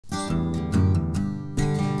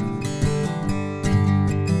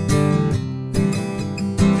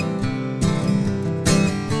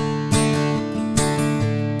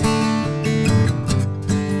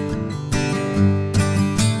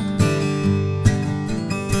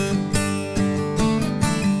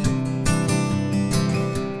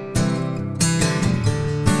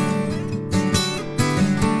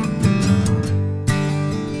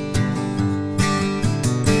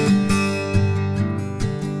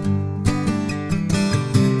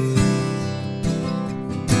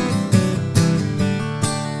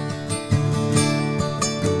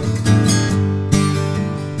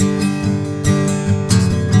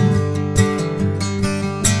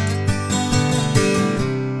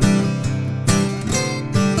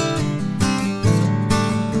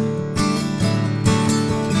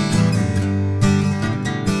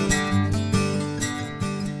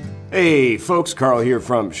Hey folks, Karl here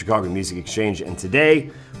from Chicago Music Exchange, and today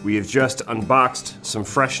we have just unboxed some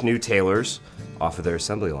fresh new Taylors off of their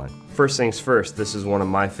assembly line. First things first, this is one of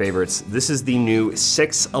my favorites. This is the new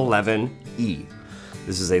 611E.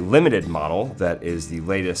 This is a limited model that is the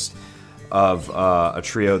latest of a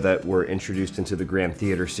trio that were introduced into the Grand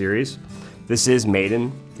Theater series. This is made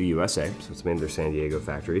in the USA, so it's made in their San Diego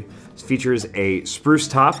factory. This features a spruce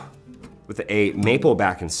top with a maple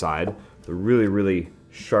back and side, a really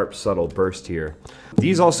sharp, subtle burst here.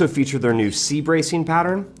 These also feature their new C bracing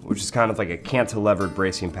pattern, which is kind of like a cantilevered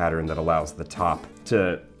bracing pattern that allows the top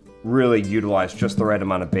to really utilize just the right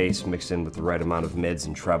amount of bass mixed in with the right amount of mids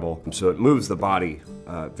and treble. So it moves the body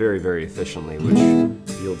very efficiently, which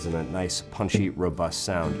yields in a nice, punchy, robust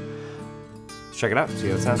sound. Let's check it out, see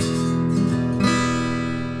how it sounds.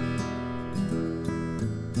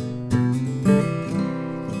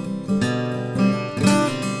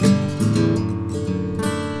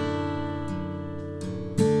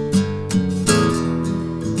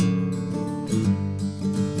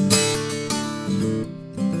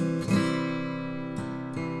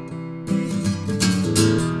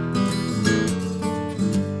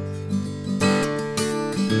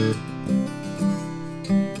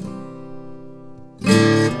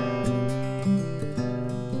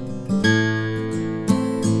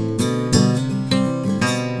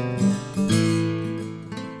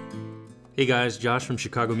 Hey guys, Josh from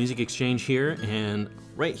Chicago Music Exchange here, and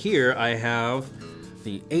right here I have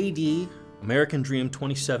the AD American Dream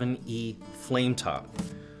 27E Flame Top.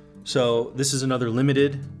 So this is another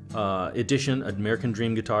limited edition American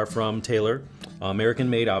Dream guitar from Taylor, American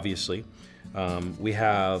made obviously. We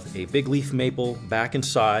have a big leaf maple back and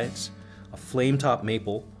sides, a flame top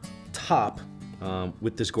maple top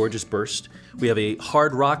with this gorgeous burst. We have a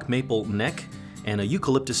hard rock maple neck and a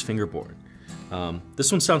eucalyptus fingerboard.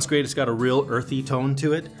 This one sounds great. It's got a real earthy tone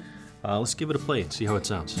to it. Let's give it a play and see how it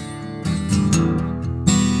sounds.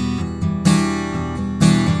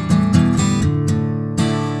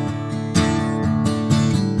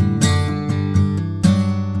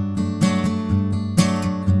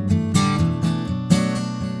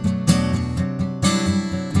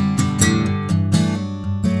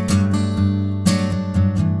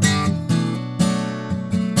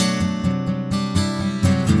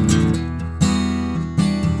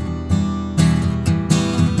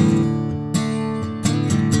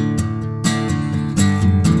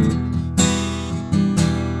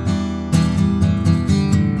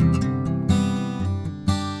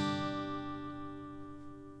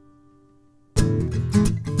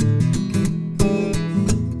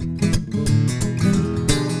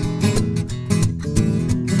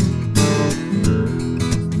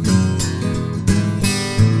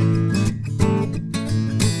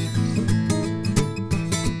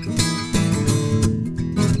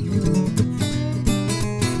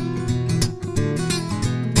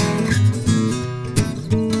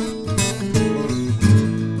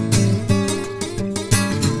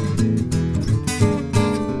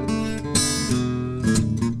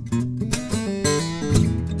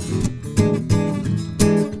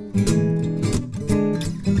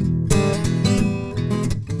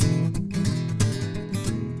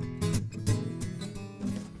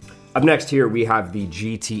 Up next here we have the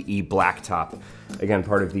GTE Blacktop, again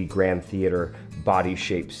part of the Grand Theater body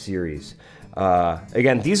shape series.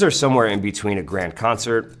 Again, these are somewhere in between a Grand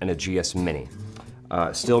Concert and a GS Mini.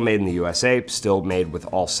 Still made in the USA, still made with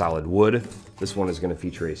all solid wood. This one is going to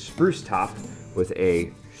feature a spruce top with a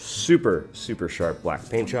super sharp black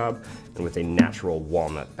paint job and with a natural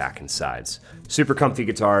walnut back and sides. Super comfy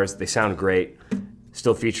guitars, they sound great.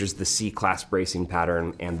 Still features the C-class bracing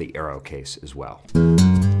pattern and the arrow case as well.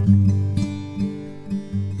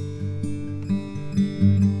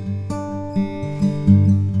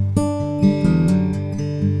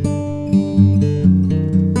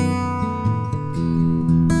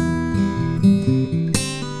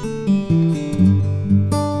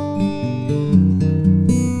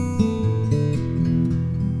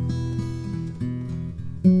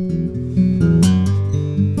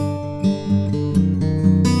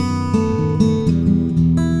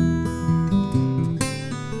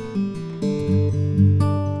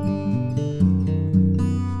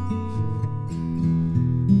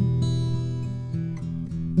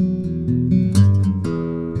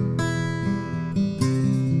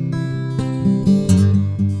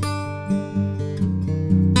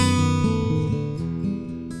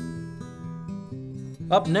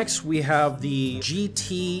 Up next we have the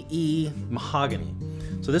GTE Mahogany.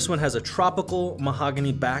 So this one has a tropical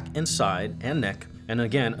mahogany back and side and neck, and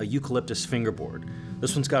again a eucalyptus fingerboard.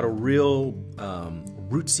 This one's got a real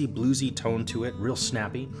rootsy, bluesy tone to it, real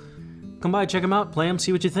snappy. come by, check them out, play them,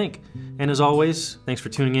 see what you think. And as always, thanks for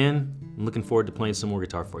tuning in. I'm looking forward to playing some more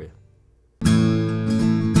guitar for you.